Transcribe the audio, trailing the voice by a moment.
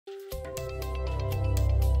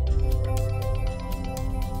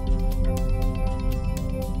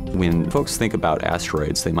When folks think about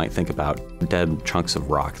asteroids, they might think about dead chunks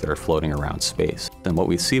of rock that are floating around space. And what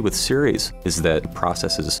we see with Ceres is that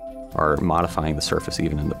processes are modifying the surface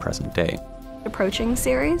even in the present day. Approaching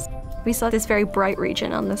Ceres, we saw this very bright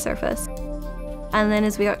region on the surface. And then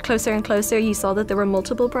as we got closer and closer, you saw that there were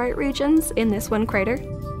multiple bright regions in this one crater.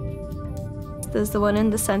 There's the one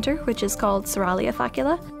in the center, which is called Cerealia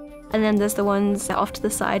Facula. And then there's the ones off to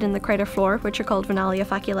the side in the crater floor, which are called Venalia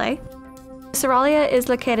Faculae. Cerealia is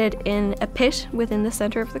located in a pit within the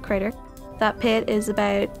center of the crater. That pit is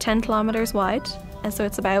about 10 kilometers wide, and so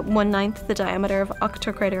it's about 1/9 the diameter of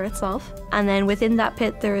Octocrater itself. And then within that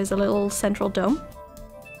pit there is a little central dome.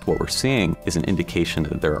 What we're seeing is an indication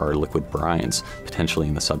that there are liquid brines, potentially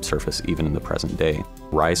in the subsurface even in the present day,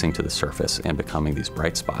 rising to the surface and becoming these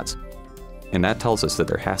bright spots. And that tells us that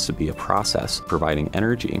there has to be a process providing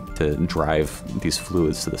energy to drive these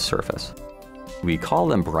fluids to the surface. We call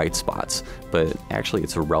them bright spots, but actually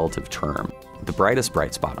it's a relative term. The brightest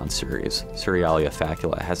bright spot on Ceres, Cerealia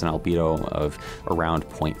Facula, has an albedo of around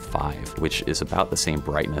 0.5, which is about the same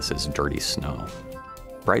brightness as dirty snow.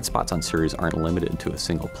 Bright spots on Ceres aren't limited to a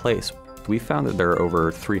single place. We found that there are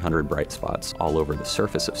over 300 bright spots all over the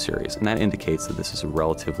surface of Ceres, and that indicates that this is a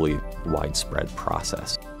relatively widespread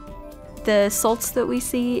process. The salts that we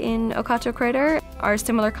see in Octocrater are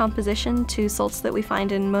similar composition to salts that we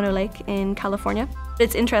find in Mono Lake in California.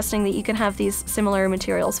 It's interesting that you can have these similar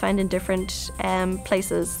materials found in different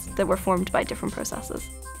places that were formed by different processes.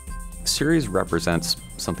 Ceres represents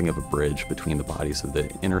something of a bridge between the bodies of the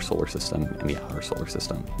inner solar system and the outer solar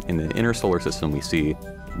system. In the inner solar system, we see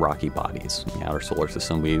rocky bodies. In the outer solar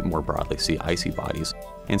system, we more broadly see icy bodies.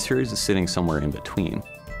 And Ceres is sitting somewhere in between.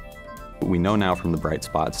 We know now from the bright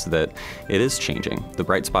spots that it is changing. The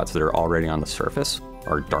bright spots that are already on the surface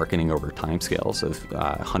are darkening over timescales of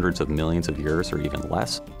hundreds of millions of years or even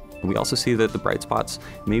less. We also see that the bright spots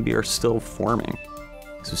maybe are still forming.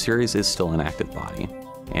 So Ceres is still an active body,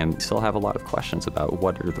 and we still have a lot of questions about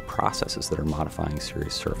what are the processes that are modifying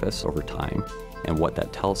Ceres' surface over time, and what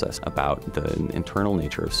that tells us about the internal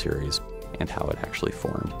nature of Ceres and how it actually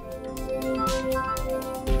formed.